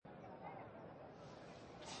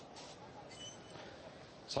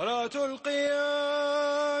صلاة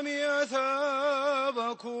القيام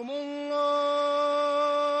أثابكم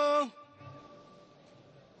الله.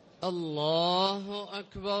 الله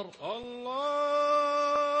أكبر.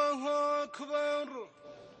 الله أكبر.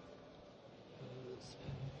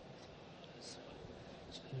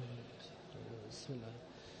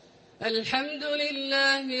 الحمد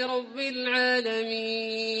لله رب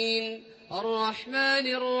العالمين الرحمن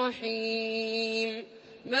الرحيم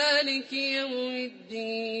مالك يوم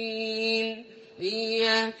الدين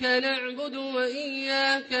إياك نعبد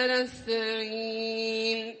وإياك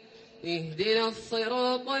نستعين اهدنا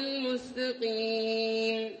الصراط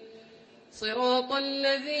المستقيم صراط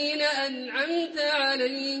الذين أنعمت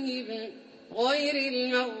عليهم غير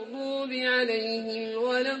المغضوب عليهم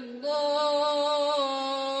ولا الضالين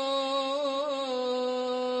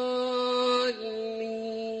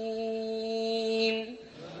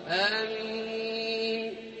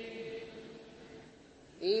آمين.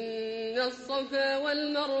 إن الصفا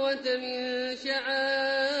والمروة من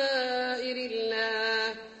شعائر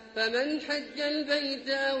الله فمن حج البيت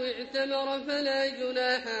أو اعتمر فلا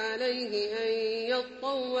جناح عليه أن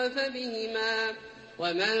يطوف بهما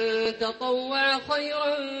ومن تطوع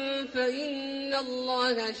خيرا فإن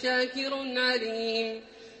الله شاكر عليم.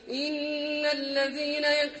 إن الذين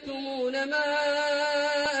يكتمون ما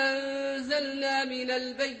أنزلنا من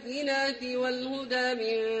البينات والهدى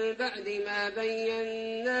من بعد ما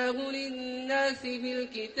بيناه للناس في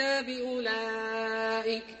الكتاب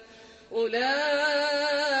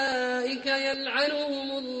أولئك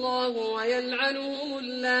يلعنهم الله ويلعنهم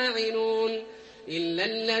اللاعنون إلا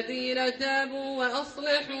الذين تابوا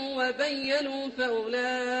وأصلحوا وبينوا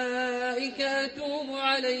فأولئك أتوب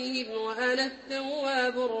عليهم وأنا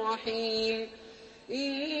التواب الرحيم.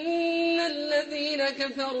 إن الذين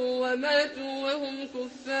كفروا وماتوا وهم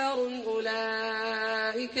كفار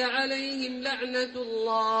أولئك عليهم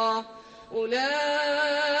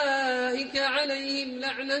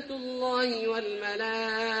لعنة الله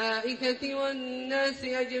والملائكة والناس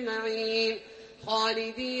أجمعين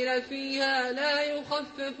خالدين فيها لا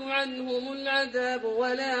يخفف عنهم العذاب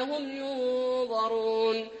ولا هم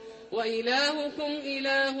ينظرون. وإلهكم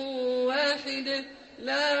إله واحد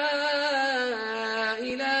لا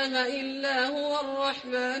إله إلا هو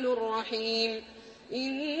الرحمن الرحيم.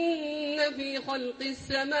 إن في خلق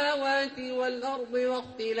السماوات والأرض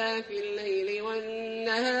واختلاف الليل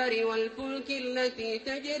والنهار والفلك التي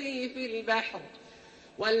تجري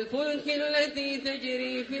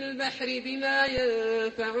في البحر بما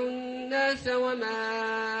ينفع الناس وما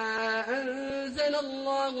أنزل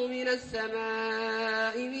الله من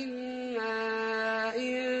السماء من ماء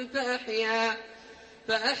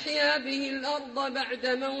فأحيا به الأرض بعد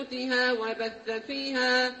موتها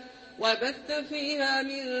وبث فيها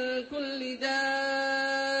من كل دابة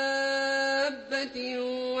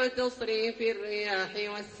وتصريف الرياح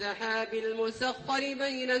والسحاب المسخر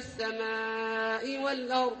بين السماء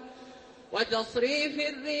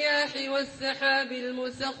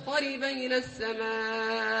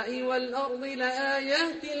والأرض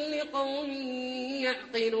لآيات لقوم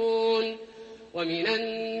يعقلون. ومن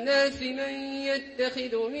الناس من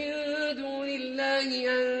يتخذ من دون الله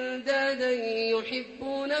أندادا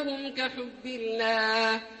يحبونهم كحب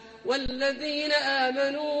الله والذين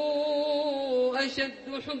آمنوا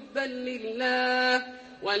أشد حبا لله.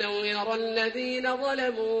 ولو يرى الذين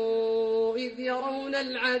ظلموا إذ يرون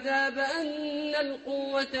العذاب أن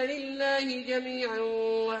القوة لله جميعا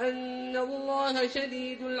وأن الله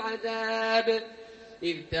شديد العذاب.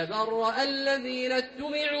 إذ تبرأ الذين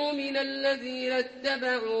اتبعوا من الذين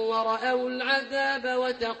اتبعوا ورأوا العذاب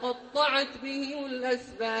وتقطعت بهم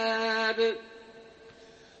الأسباب.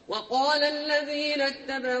 وقال الذين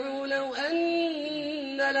اتبعوا لو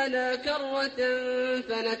أن لنا كرة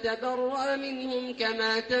فنتبرأ منهم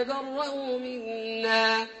كما تبرأوا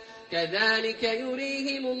منا كذلك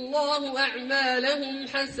يريهم الله أعمالهم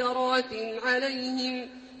حسرات عليهم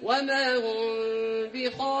وما هم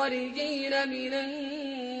بخارجين من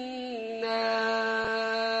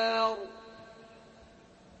النار.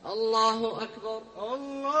 الله أكبر.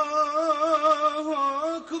 الله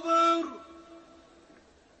أكبر.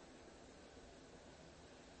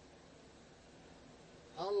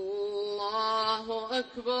 الله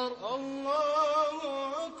أكبر. الله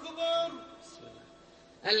أكبر.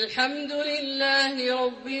 الحمد لله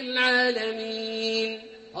رب العالمين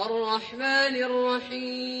الرحمن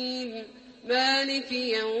الرحيم مالك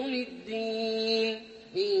يوم الدين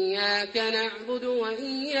إياك نعبد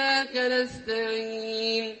وإياك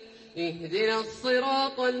نستعين اهدنا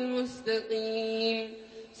الصراط المستقيم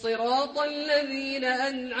صراط الذين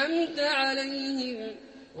أنعمت عليهم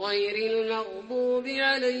غير المغضوب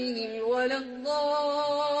عليهم ولا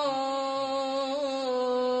الضالين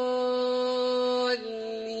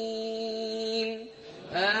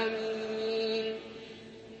آمين.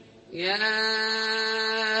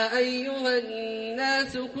 يا أيها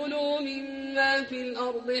الناس كلوا مما في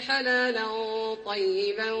الأرض حلالا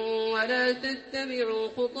طيبا ولا تتبعوا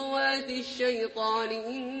خطوات الشيطان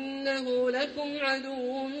إنه لكم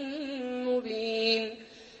عدو مبين.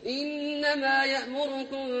 إنما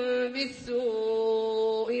يأمركم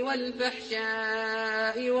بالسوء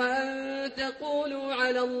والفحشاء وأن تقولوا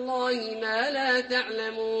على الله ما لا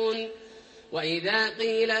تعلمون. وإذا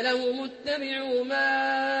قيل لهم اتبعوا ما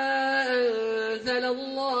أنزل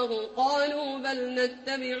الله قالوا بل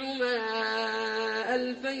نتبع ما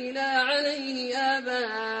ألفينا عليه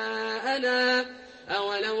آباءنا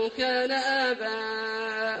أولو كان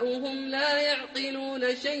آباؤهم لا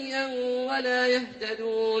يعقلون شيئا ولا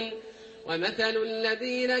يهتدون. ومثل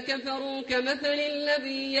الذين كفروا كمثل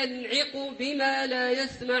الذي ينعق بما لا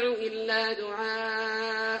يسمع إلا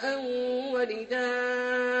دعاء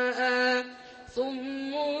ونداء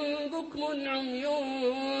صم بكم عمي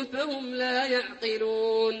فهم لا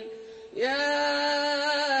يعقلون. يا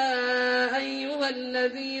أيها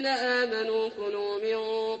الذين آمنوا كلوا من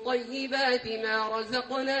طيبات ما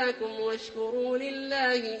رزقناكم واشكروا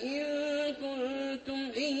لله إن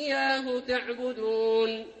كنتم إياه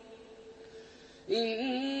تعبدون.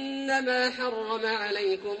 إنما حرم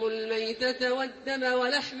عليكم الميتة والدم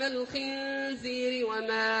ولحم الخنزير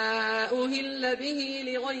وما أهل به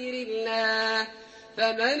لغير الله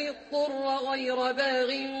فمن اضطر غير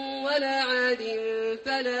باغ ولا عاد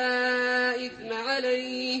فلا إثم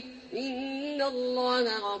عليه إن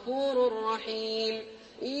الله غفور رحيم.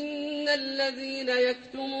 إن الذين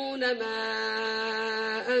يكتمون ما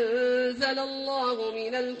أنزل الله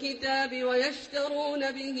من الكتاب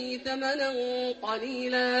ويشترون به ثمنا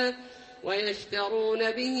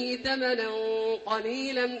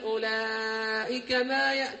قليلا أولئك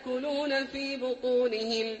ما يأكلون في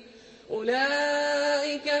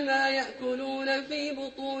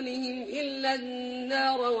بطونهم إلا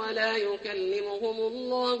النار ولا يكلمهم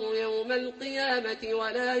الله يوم القيامة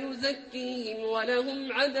ولا يزكيهم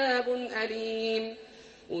ولهم عذاب أليم.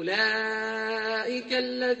 أولئك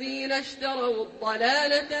الذين اشتروا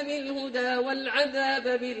الضلالة بالهدى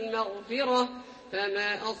والعذاب بالمغفرة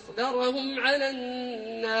فما أصبرهم على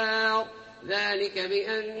النار ذلك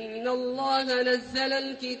بأن الله نزل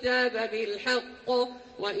الكتاب بالحق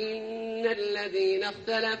وإن الذين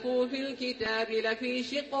اختلفوا في الكتاب لفي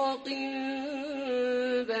شقاق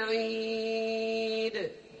بعيد.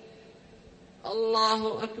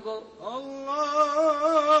 الله أكبر.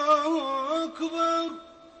 الله أكبر.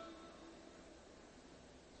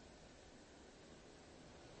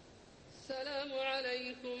 السلام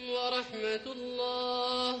عليكم ورحمة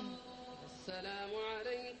الله. السلام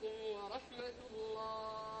عليكم ورحمة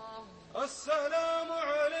الله. السلام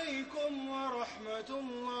عليكم ورحمة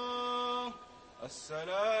الله.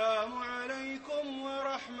 السلام عليكم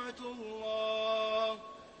ورحمة الله.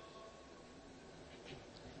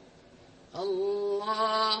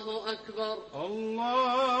 الله أكبر.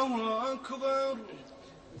 الله أكبر.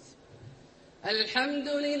 الحمد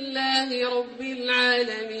لله رب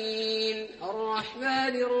العالمين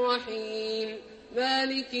الرحمن الرحيم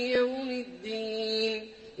مالك يوم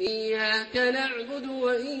الدين إياك نعبد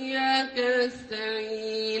وإياك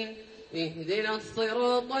نستعين اهدنا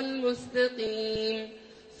الصراط المستقيم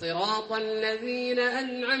صراط الذين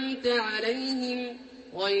أنعمت عليهم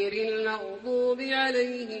غير المغضوب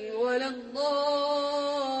عليهم ولا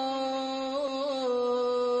الضالين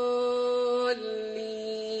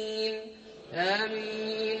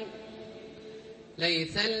آمين.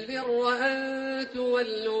 ليس البر أن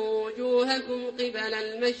تولوا وجوهكم قبل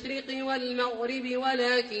المشرق والمغرب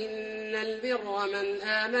ولكن البر من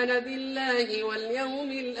آمن بالله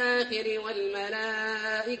واليوم الآخر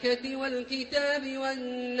والملائكة والكتاب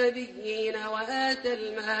والنبيين وآتى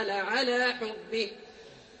المال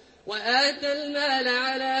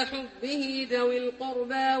على حبه ذوي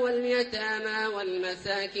القربى واليتامى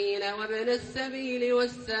والمساكين وابن السبيل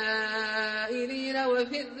والسائلين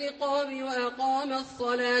وفي الرقاب وأقام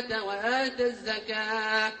الصلاة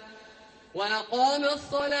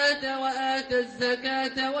وآتى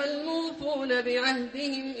الزكاة والموفون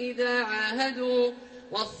بعهدهم إذا عاهدوا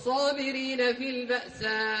والصابرين في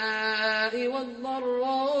البأساء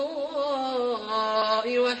والضراء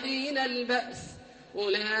وحين البأس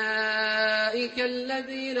أولئك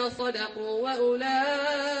الذين صدقوا وأولئك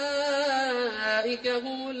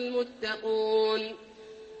هم المتقون.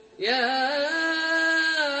 يا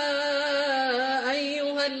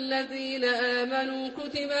أيها الذين آمنوا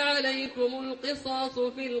كتب عليكم عليكم القصاص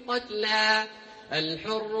في القتلى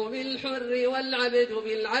الحر بالحر والعبد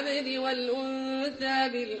بالعبد والأنثى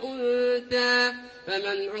بالأنثى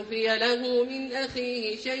فمن عفي له من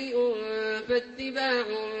أخيه شيء فاتباع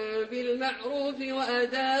بالمعروف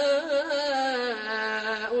وأداء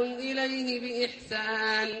إليه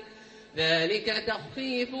بإحسان ذلك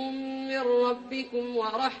تخفيف من ربكم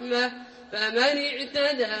ورحمة فمن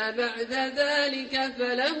اعتدى بعد ذلك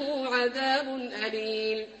فله عذاب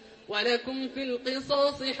أليم ولكم في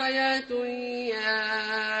القصاص حياة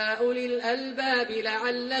يا أولي الألباب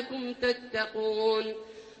لعلكم تتقون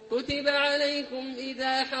كتب عليكم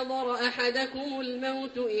إذا حضر أحدكم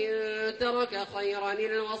الموت إن ترك خيرا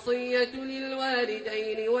الوصية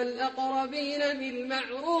للوالدين والأقربين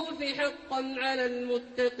بالمعروف حقا على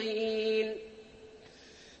المتقين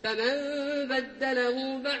فمن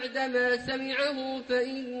بدله بعدما سمعه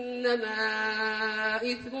فإنما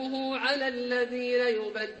إثمه على الذين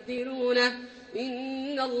يبدلونه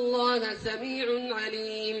إن الله سميع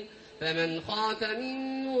عليم فمن خاف من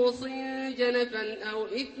موص جنفا أو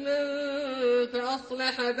إثما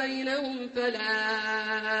فأصلح بينهم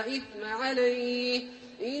فلا إثم عليه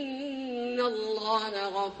إن الله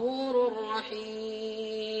غفور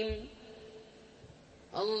رحيم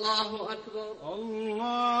الله أكبر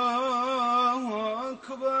الله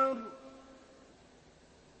أكبر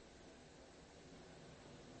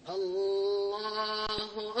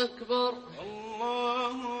الله أكبر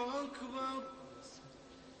الله أكبر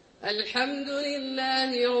الحمد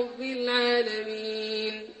لله رب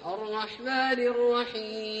العالمين الرحمن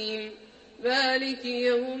الرحيم مالك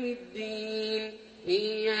يوم الدين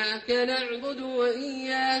إياك نعبد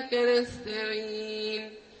وإياك نستعين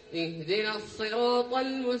اهدنا الصراط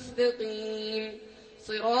المستقيم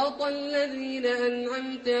صراط الذين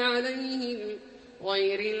أنعمت عليهم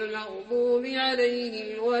غير المغضوب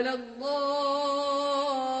عليهم ولا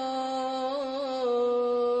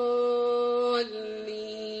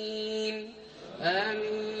الضالين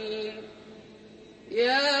آمين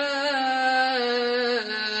يا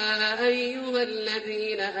أيها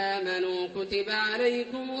الذين آمنوا كتب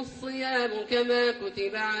عليكم الصيام كما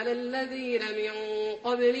كتب على الذين من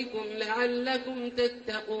قبلكم لعلكم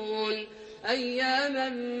تتقون أياما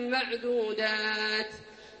معدودات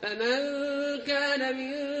فمن كان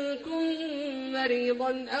منكم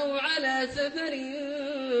مريضا أو على سفر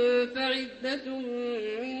فعدة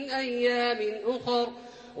من أيام أخر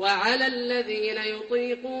وعلى الذين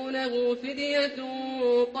يطيقونه فدية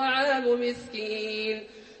طعام مسكين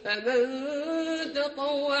فمن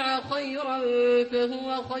تطوع خيرا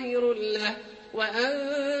فهو خير له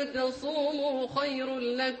وأن تصوموا خير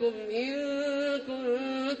لكم إن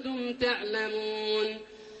كنتم تعلمون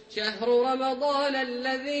شهر رمضان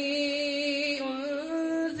الذي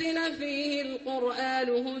أنزل فيه القرآن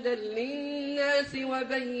هدى للناس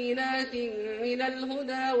وبينات من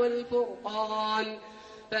الهدى والفرقان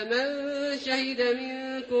فمن شهد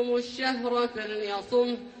منكم الشهر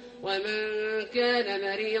فليصمه ومن كان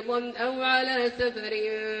مريضا أو على سفر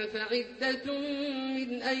فعدة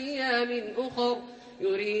من أيام أخر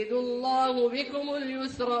يريد الله بكم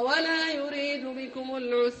اليسر ولا يريد بكم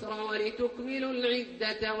العسر ولتكملوا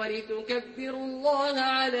العدة ولتكبروا الله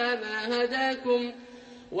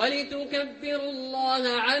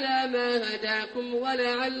على ما هداكم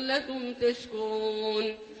ولعلكم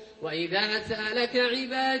تشكرون وإذا سألك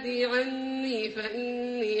عبادي عني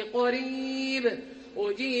فإني قريب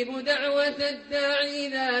أجيب دعوة الداع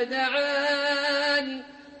إذا دعان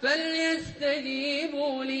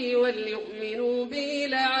فليستجيبوا لي وليؤمنوا بي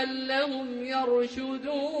لعلهم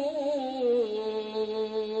يرشدون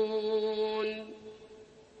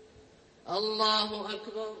الله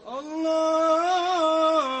أكبر الله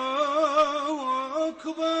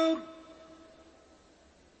أكبر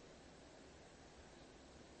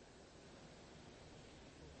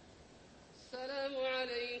السلام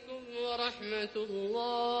عليكم ورحمة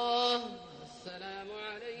الله السلام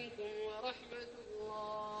عليكم ورحمة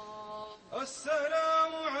الله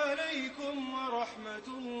السلام عليكم ورحمة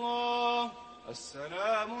الله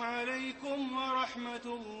السلام عليكم ورحمة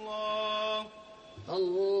الله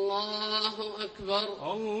الله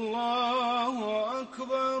أكبر الله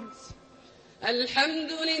أكبر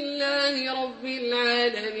الحمد لله رب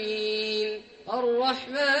العالمين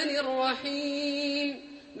الرحمن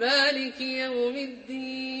الرحيم مالك يوم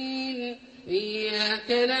الدين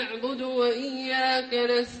إياك نعبد وإياك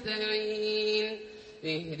نستعين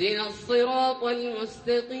اهدنا الصراط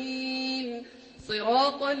المستقيم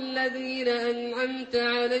صراط الذين أنعمت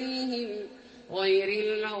عليهم غير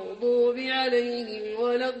المغضوب عليهم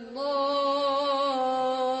ولا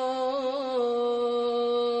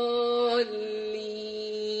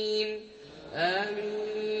الضالين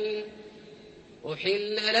آمين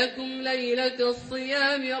لكم ليلة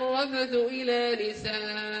الصيام الرفث إلى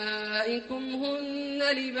نسائكم هن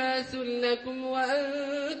لباس لكم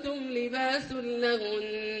وأنتم لباس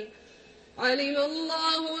لهن علم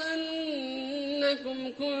الله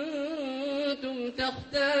أنكم كنتم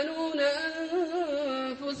تختانون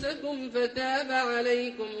أنفسكم فتاب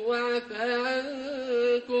عليكم وعفى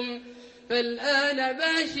عنكم فالآن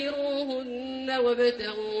باشروهن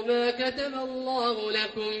وابتغوا ما كتب الله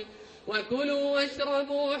لكم وكلوا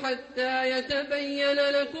واشربوا حتى يتبين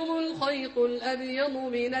لكم الخيط الأبيض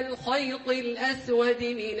من الخيط الأسود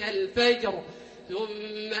من الفجر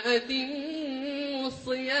ثم أتموا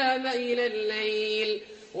الصيام إلى الليل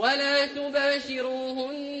ولا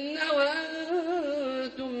تباشروهن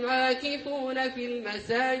وأنتم عاكفون في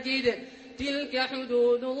المساجد تلك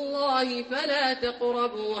حدود الله فلا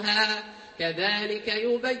تقربوها كذلك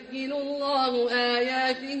يبين الله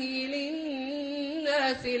آياته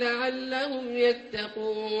للناس لعلهم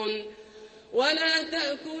يتقون ولا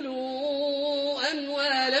تأكلوا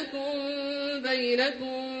أموالكم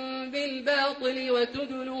بينكم بالباطل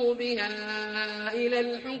وتدلوا بها إلى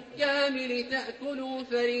الحكام لتأكلوا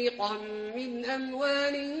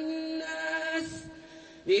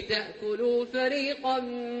فريقا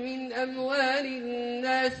من أموال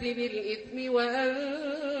الناس بالإثم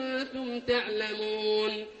وأنتم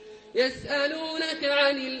تعلمون يسألونك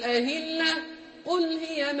عن الأهلة قل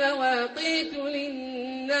هي مواقيت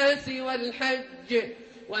للناس والحج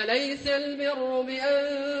وليس البر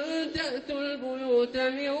بأن تأتوا البيوت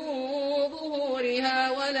من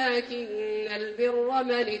ظهورها ولكن البر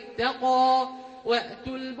من اتقى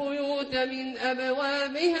وأتوا البيوت من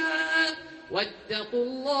أبوابها واتقوا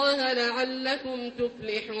الله لعلكم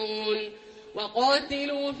تفلحون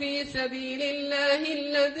وقاتلوا في سبيل الله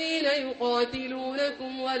الذين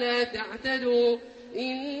يقاتلونكم ولا تعتدوا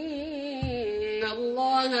إن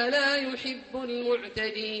الله لا يحب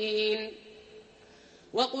المعتدين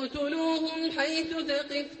وَاقْتُلُوهُمْ حَيْثُ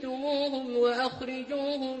ثَقِفْتُمُوهُمْ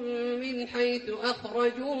وَأَخْرِجُوهُمْ مِنْ حَيْثُ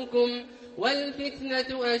أَخْرَجُوكُمْ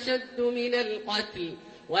وَالْفِتْنَةُ أَشَدُّ مِنَ الْقَتْلِ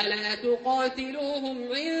وَلَا تُقَاتِلُوهُمْ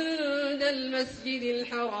عِندَ المسجد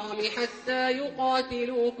الحرام حتى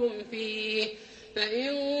يقاتلوكم فيه فإن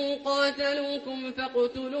قاتلوكم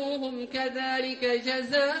فاقتلوهم كذلك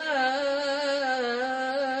جزاء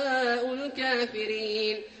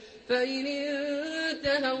الكافرين فإن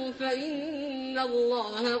انتهوا فإن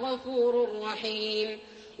الله غفور رحيم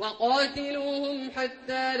وقاتلوهم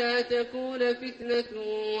حتى لا تكون فتنة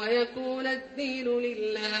ويكون الدين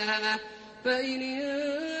لله فإن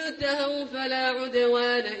انتهوا فلا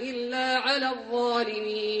عدوان إلا على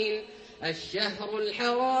الظالمين الشهر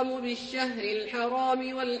الحرام بالشهر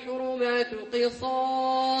الحرام والحرمات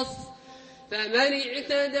قصاص فمن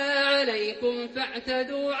اعتدى عليكم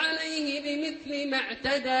فاعتدوا عليه بمثل ما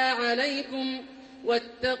اعتدى عليكم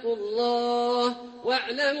واتقوا الله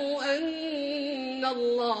واعلموا أن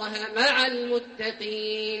الله مع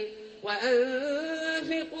المتقين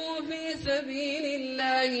وأنفقوا في سبيل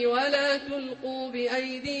الله ولا تلقوا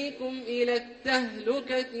بأيديكم إلى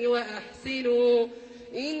التهلكة وأحسنوا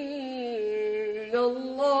إن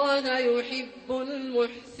الله يحب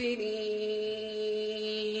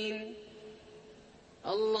المحسنين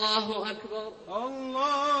الله أكبر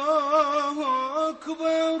الله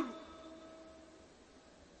أكبر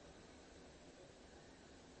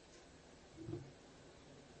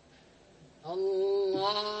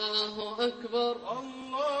الله أكبر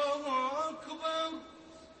الله أكبر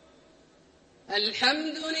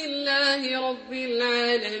الحمد لله رب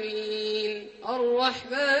العالمين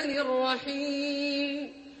الرحمن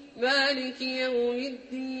الرحيم مالك يوم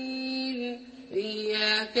الدين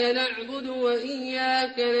إياك نعبد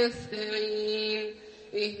وإياك نستعين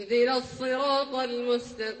اهدنا الصراط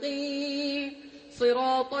المستقيم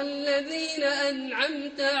صراط الذين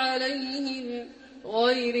أنعمت عليهم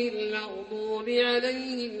غير المغضوب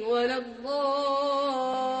عليهم ولا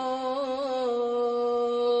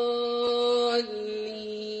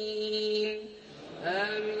الضالين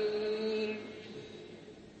آمين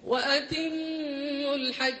وأتموا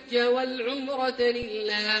الحج والعمرة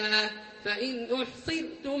لله فإن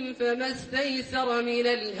أحصرتم فما استيسر من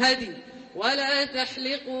الهدي ولا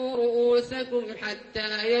تحلقوا رؤوسكم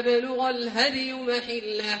حتى يبلغ الهدي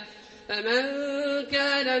محله فمن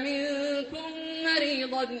كان منكم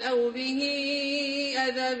مريضا أو به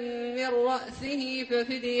أذى من رأسه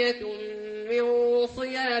ففدية من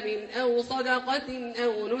صيام أو صدقة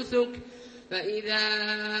أو نسك فإذا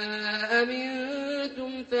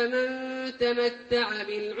أمنتم فمن تمتع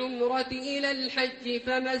بالعمرة إلى الحج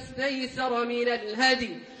فما استيسر من الهدي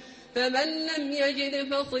فمن لم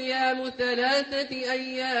يجد فصيام 3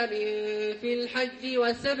 أيام في الحج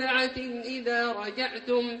و7 إذا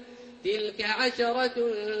رجعتم تلك 10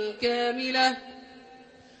 كاملة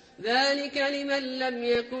ذلك لمن لم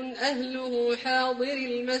يكن أهله حاضر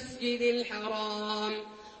المسجد الحرام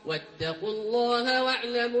واتقوا الله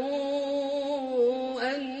واعلموا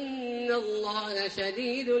أن الله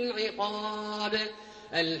شديد العقاب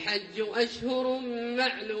الحج أشهر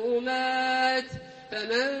معلومات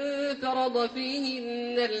فمن فرض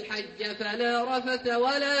فيهن الحج فلا رفث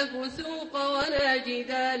ولا فسوق ولا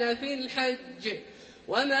جدال في الحج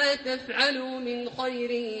وما تفعلوا من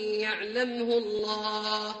خير يعلمه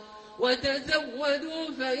الله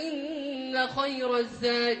وتزودوا فإن خير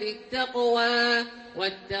الزاد التقوى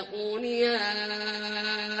واتقون يا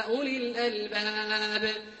أولي الألباب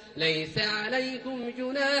ليس عليكم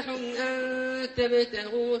جناح أن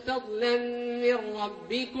تبتغوا فضلا من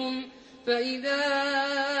ربكم فإذا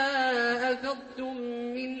أفضتم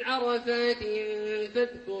من عرفات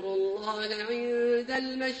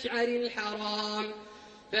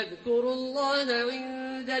فاذكروا الله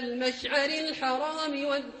عند المشعر الحرام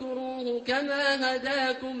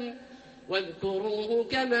واذكروه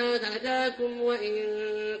كما هداكم وإن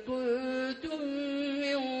كنتم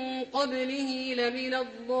من قبله لمن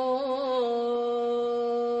الضالين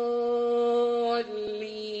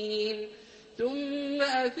ثم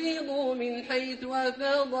أفيضوا من حيث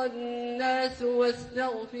أفاض الناس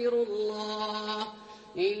واستغفروا الله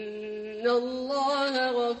إن الله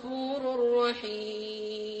غفور رحيم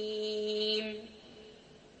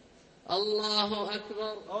الله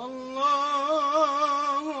أكبر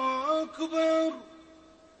الله أكبر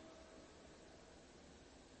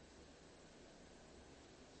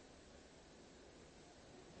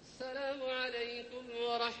السلام عليكم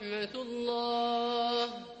ورحمة الله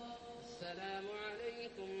السلام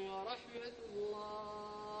عليكم ورحمة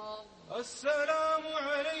الله السلام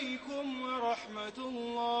عليكم ورحمة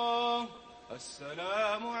الله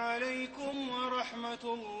السلام عليكم ورحمة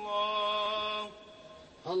الله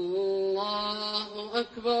الله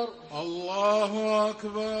أكبر الله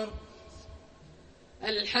أكبر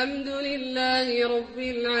الحمد لله رب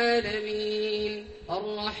العالمين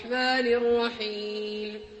الرحمن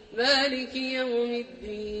الرحيم مالك يوم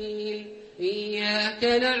الدين إياك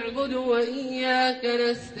نعبد وإياك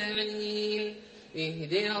نستعين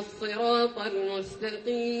اهدنا الصراط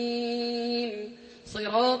المستقيم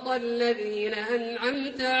صراط الذين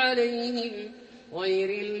أنعمت عليهم غير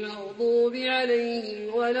المغضوب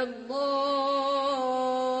عليهم ولا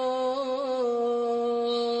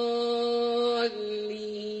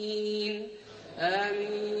الضالين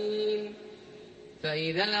آمين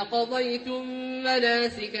فإذا قضيتم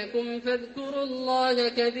مناسككم فاذكروا الله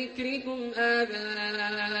كذكركم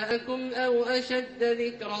آباءكم أو أشد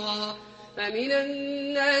ذكرا فمن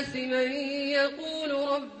الناس من يقول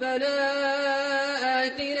ربنا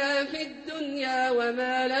آتنا في الدنيا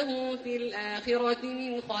وما له في الآخرة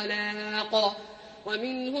من خلاق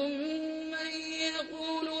ومنهم من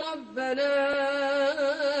يقول ربنا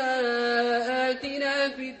آتنا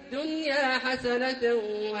في الدنيا حسنة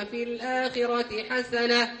وفي الآخرة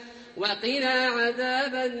حسنة وقنا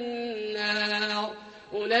عذاب النار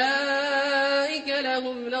أولئك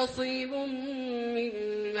لهم نصيب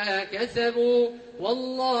مما كسبوا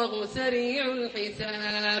والله سريع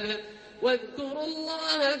الحساب واذكروا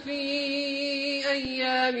الله في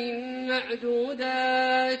أيام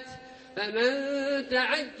معدودات فمن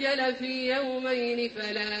تعجل في يومين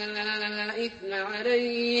فلا إثم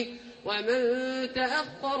عليه ومن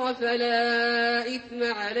تأخر فلا إثم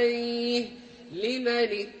عليه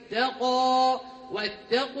لمن اتقى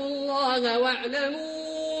واتقوا الله واعلموا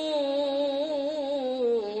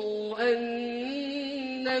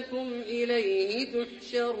أنكم إليه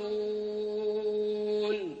تحشرون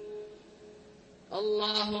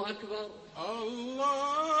الله أكبر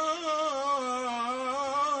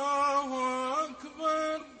الله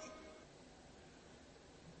أكبر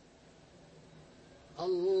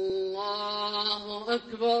الله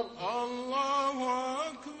أكبر الله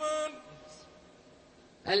أكبر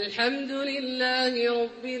الحمد لله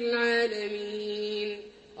رب العالمين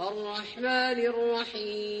الرحمن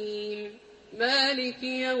الرحيم مالك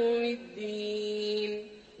يوم الدين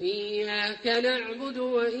إياك نعبد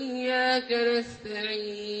وإياك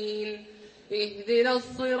نستعين اهدنا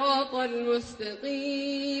الصراط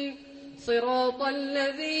المستقيم صراط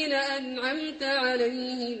الذين أنعمت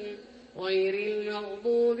عليهم غير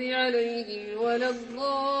المغضوب عليهم ولا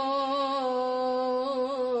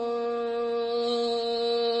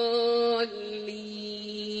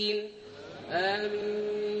الضالين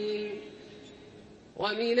آمين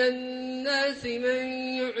ومن الناس من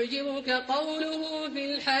يعجبك قوله في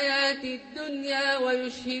الحياة الدنيا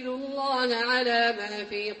ويشهد الله على ما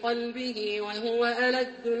في قلبه وهو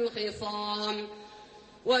ألد الخصام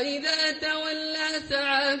وإذا تولى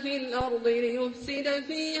سعى في الأرض ليفسد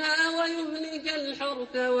فيها ويهلك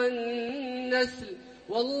الحرث والنسل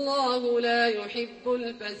والله لا يحب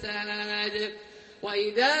الفساد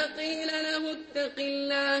وإذا قيل له اتق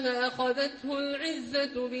الله أخذته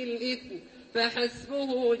العزة بالإثم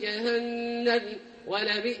فحسبه جهنم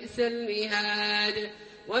ولبئس المهاد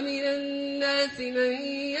ومن الناس من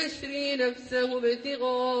يشري نفسه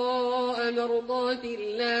ابتغاء مرضات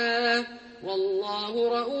الله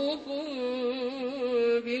والله رؤوف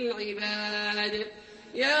بالعباد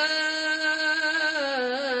يا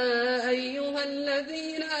أيها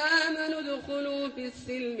الذين آمنوا ادخلوا في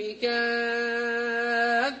السلم كافة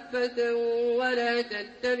ولا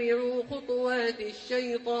تتبعوا خطوات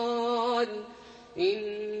الشيطان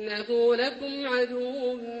إنه لكم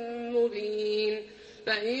عدو مبين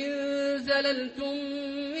فإن زللتم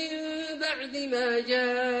من بعد ما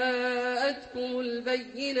جاءتكم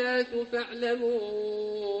البينات فاعلموا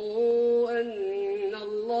أن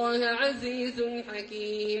الله عزيز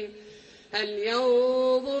حكيم هل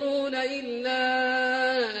ينظرون إلا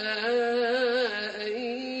أن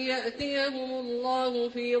يأتيهم الله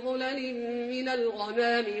في ظلل من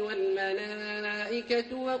الغمام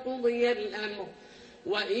والملائكة وقضي الأمر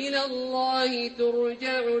وإلى الله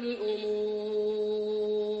ترجع الأمور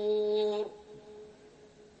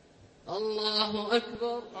الله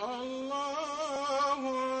أكبر الله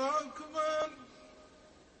أكبر.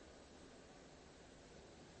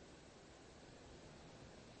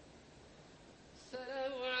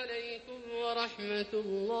 السلام عليكم ورحمة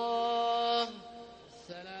الله.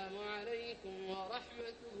 السلام عليكم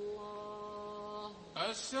ورحمة الله.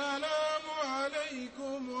 السلام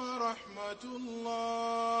عليكم ورحمة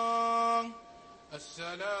الله.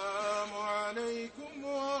 السلام عليكم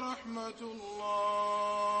ورحمة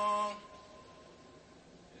الله.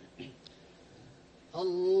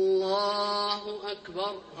 الله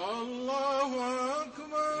أكبر. الله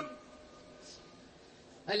أكبر.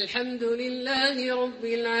 الحمد لله رب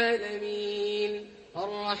العالمين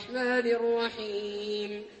الرحمن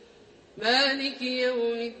الرحيم مالك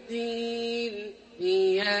يوم الدين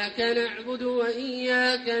إياك نعبد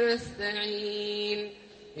وإياك نستعين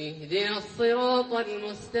اهدنا الصراط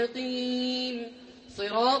المستقيم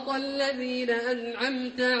صراط الذين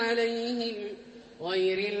أنعمت عليهم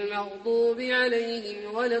غير المغضوب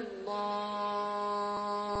عليهم ولا الضالين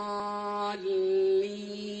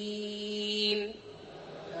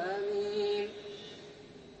آمين.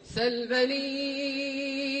 سل بني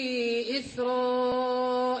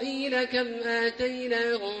إسرائيل كم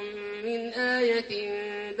آتيناهم من آية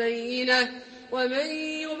بينة ومن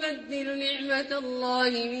يبدل نعمة الله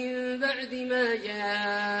من بعد ما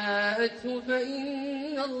جاءته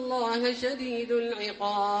فإن الله شديد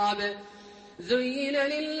العقاب. زين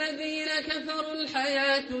للذين كفروا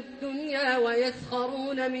الحياة الدنيا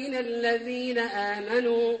ويسخرون من الذين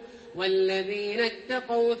آمنوا والذين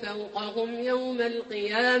اتقوا فوقهم يوم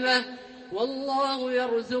القيامة والله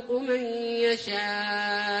يرزق من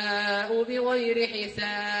يشاء بغير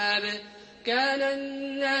حساب. كان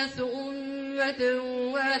الناس أمة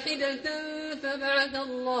واحدة فبعث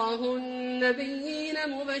الله النبيين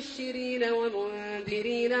مبشرين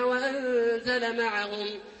ومنذرين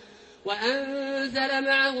وأنزل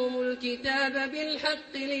معهم الكتاب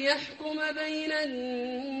بالحق ليحكم بين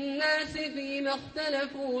الناس فيما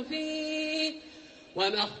اختلفوا فيه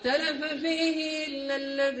وما اختلف فيه إلا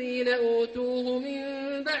الذين أوتوه من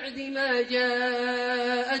بعد ما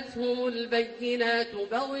جاءتهم البينات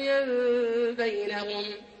بغيا بينهم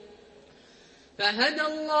فهدى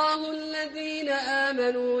الله الذين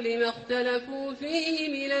آمنوا لما اختلفوا فيه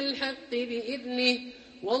من الحق بإذنه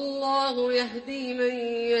والله يهدي من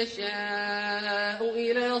يشاء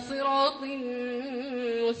إلى صراط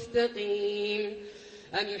مستقيم.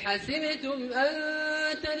 أم حسبتم أن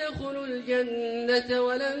تدخلوا الجنة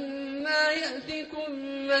ولما يأتكم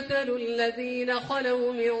مثل الذين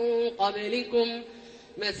خلوا من قبلكم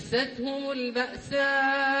مستهم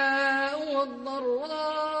البأساء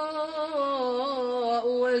والضراء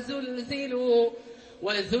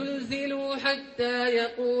وزلزلوا حتى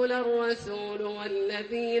يقول الرسول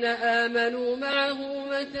والذين آمنوا معه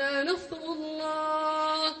متى نصر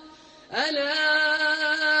الله ألا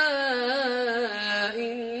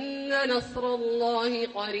إن نصر الله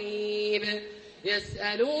قريب.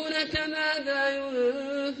 يسألونك ماذا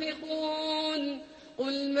ينفقون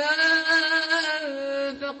قل ما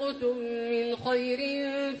أنفقتم من خير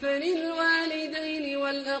فللوالدين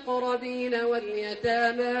والأقربين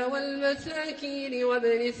واليتامى والمساكين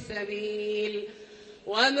وابن السبيل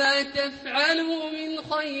وما تفعلوا من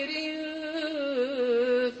خير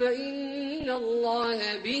فإن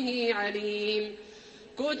الله به عليم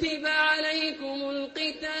كتب عليكم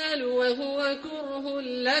القتال وهو كره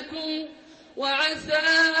لكم وعسى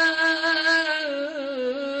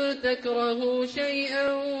أن تكرهوا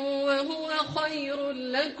شيئا وهو خير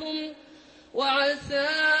لكم وعسى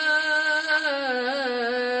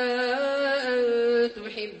أن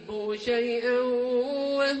تحبوا شيئا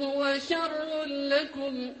وهو شر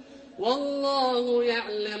لكم والله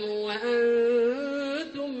يعلم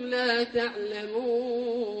وأنتم لا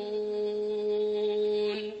تعلمون.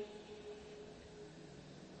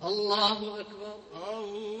 الله أكبر.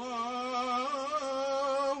 الله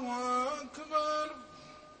أكبر.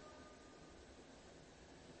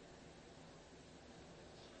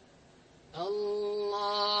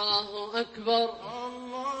 الله أكبر.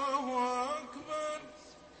 الله أكبر.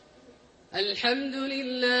 الحمد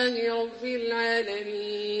لله رب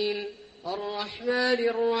العالمين الرحمن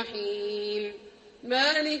الرحيم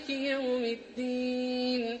مالك يوم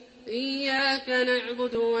الدين إياك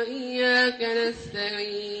نعبد وإياك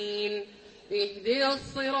نستعين اهدنا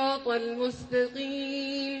الصراط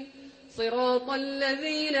المستقيم صراط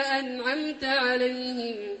الذين أنعمت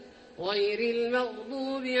عليهم غير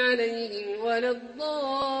المغضوب عليهم ولا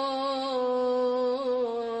الضالين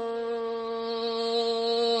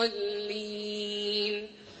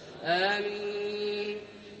آمين.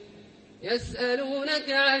 يسألونك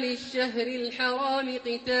عن الشهر الحرام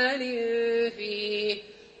قتال فيه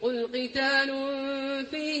قل قتال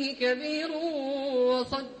فيه كبير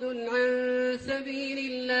وصد عن سبيل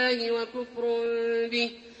الله وكفر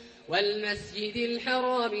به والمسجد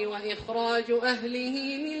الحرام وإخراج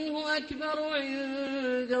أهله منه أكبر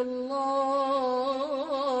عند الله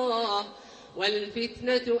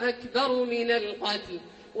والفتنة أكبر من القتل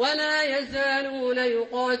ولا يزالون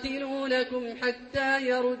يقاتلونكم حتى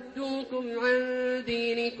يردوكم عن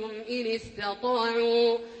دينكم إن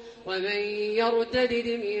استطاعوا ومن يرتد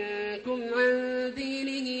منكم عن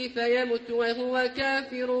دينه فيمت وهو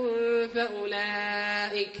كافر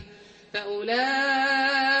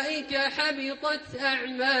فأولئك حبطت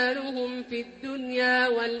أعمالهم في الدنيا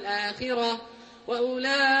والآخرة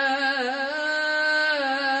وأولئك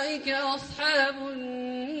أصحاب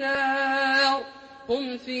النار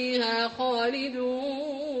هم فيها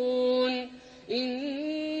خالدون.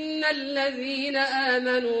 إن الذين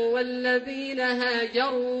آمنوا والذين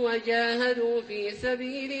هاجروا وجاهدوا في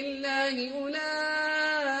سبيل الله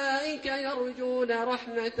أولئك يرجون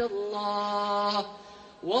رحمة الله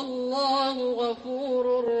والله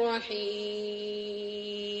غفور رحيم.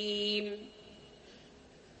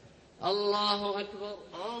 الله أكبر.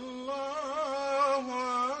 الله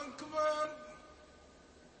أكبر.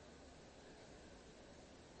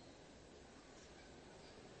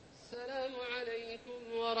 السلام عليكم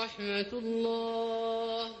ورحمة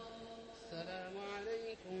الله. السلام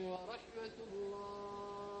عليكم ورحمة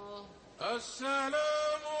الله.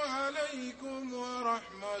 السلام عليكم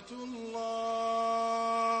ورحمة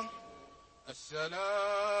الله.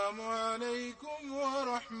 السلام عليكم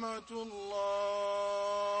ورحمة الله.